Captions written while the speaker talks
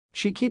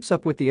She keeps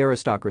up with the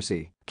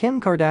aristocracy.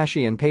 Kim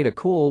Kardashian paid a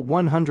cool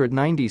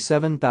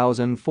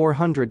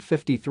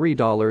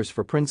 $197,453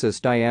 for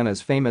Princess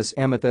Diana's famous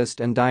amethyst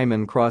and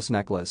diamond cross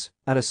necklace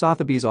at a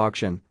Sotheby's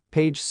auction,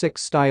 Page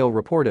 6 Style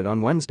reported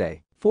on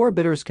Wednesday. 4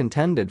 bidders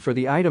contended for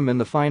the item in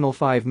the final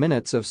 5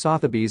 minutes of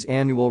Sotheby's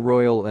annual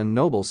Royal and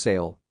Noble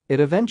sale. It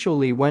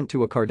eventually went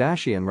to a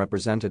Kardashian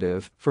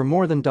representative for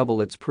more than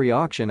double its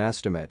pre-auction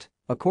estimate,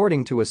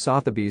 according to a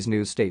Sotheby's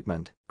news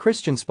statement.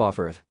 Christian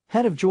Spofford,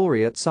 head of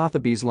jewelry at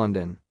Sotheby's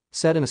London,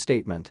 said in a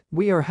statement,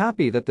 "We are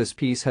happy that this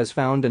piece has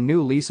found a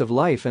new lease of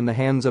life in the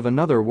hands of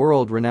another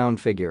world-renowned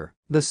figure."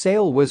 The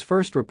sale was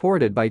first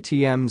reported by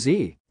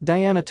TMZ.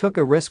 Diana took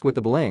a risk with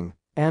the bling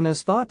and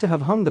is thought to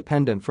have hung the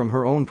pendant from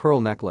her own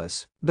pearl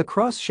necklace. The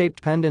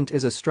cross-shaped pendant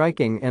is a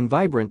striking and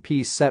vibrant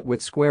piece set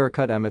with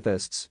square-cut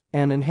amethysts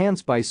and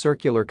enhanced by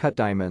circular-cut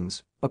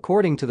diamonds,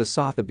 according to the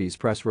Sotheby's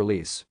press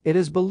release. It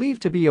is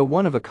believed to be a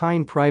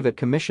one-of-a-kind private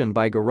commission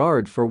by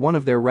Gerard for one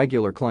of their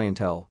regular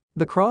clientele.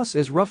 The cross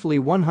is roughly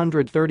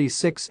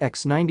 136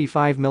 x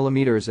 95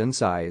 mm in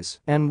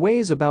size and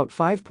weighs about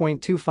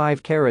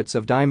 5.25 carats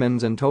of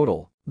diamonds in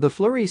total. The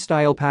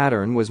fleury-style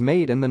pattern was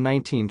made in the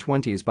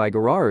 1920s by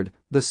Gerard,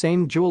 the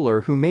same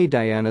jeweler who made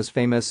Diana's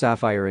famous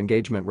sapphire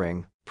engagement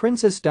ring.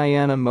 Princess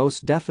Diana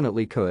most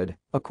definitely could,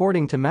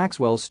 according to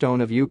Maxwell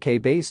Stone of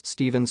UK-based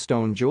Stephen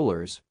Stone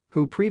Jewelers,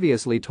 who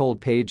previously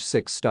told Page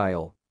 6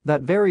 Style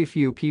that very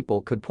few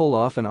people could pull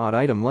off an odd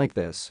item like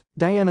this.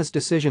 Diana's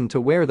decision to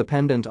wear the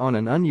pendant on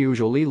an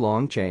unusually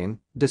long chain,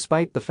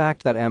 despite the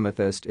fact that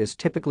amethyst is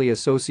typically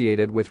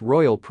associated with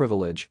royal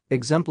privilege,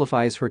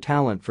 exemplifies her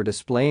talent for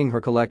displaying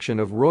her collection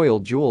of royal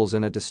jewels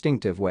in a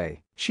distinctive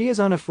way. She is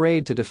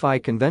unafraid to defy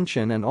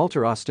convention and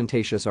alter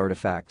ostentatious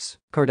artifacts.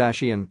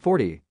 Kardashian,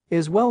 40,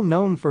 is well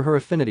known for her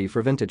affinity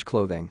for vintage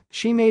clothing.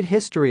 She made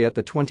history at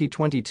the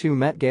 2022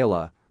 Met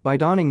Gala by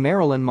donning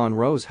Marilyn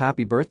Monroe's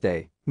Happy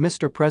Birthday,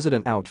 Mr.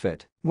 President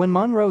outfit. When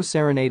Monroe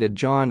serenaded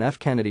John F.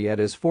 Kennedy at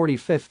his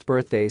 45th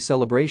birthday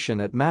celebration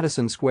at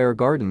Madison Square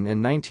Garden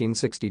in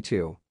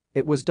 1962,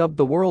 it was dubbed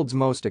the world's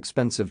most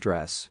expensive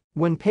dress.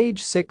 When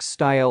Page 6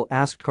 Style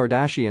asked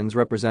Kardashian's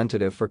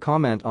representative for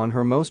comment on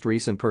her most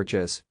recent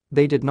purchase,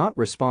 they did not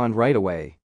respond right away.